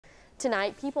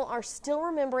Tonight, people are still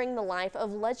remembering the life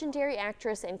of legendary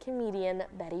actress and comedian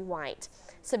Betty White.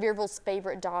 Sevierville's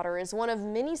favorite daughter is one of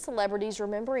many celebrities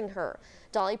remembering her.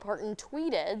 Dolly Parton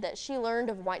tweeted that she learned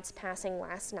of White's passing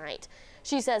last night.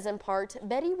 She says, in part,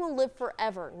 "Betty will live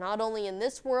forever, not only in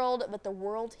this world, but the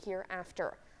world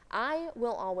hereafter. I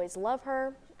will always love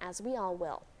her, as we all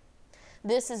will."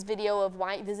 This is video of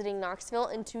White visiting Knoxville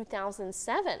in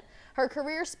 2007. Her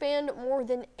career spanned more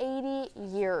than 80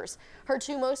 years. Her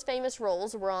two most famous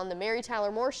roles were on The Mary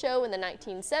Tyler Moore Show in the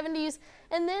 1970s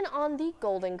and then on The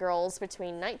Golden Girls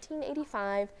between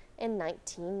 1985 and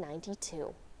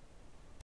 1992.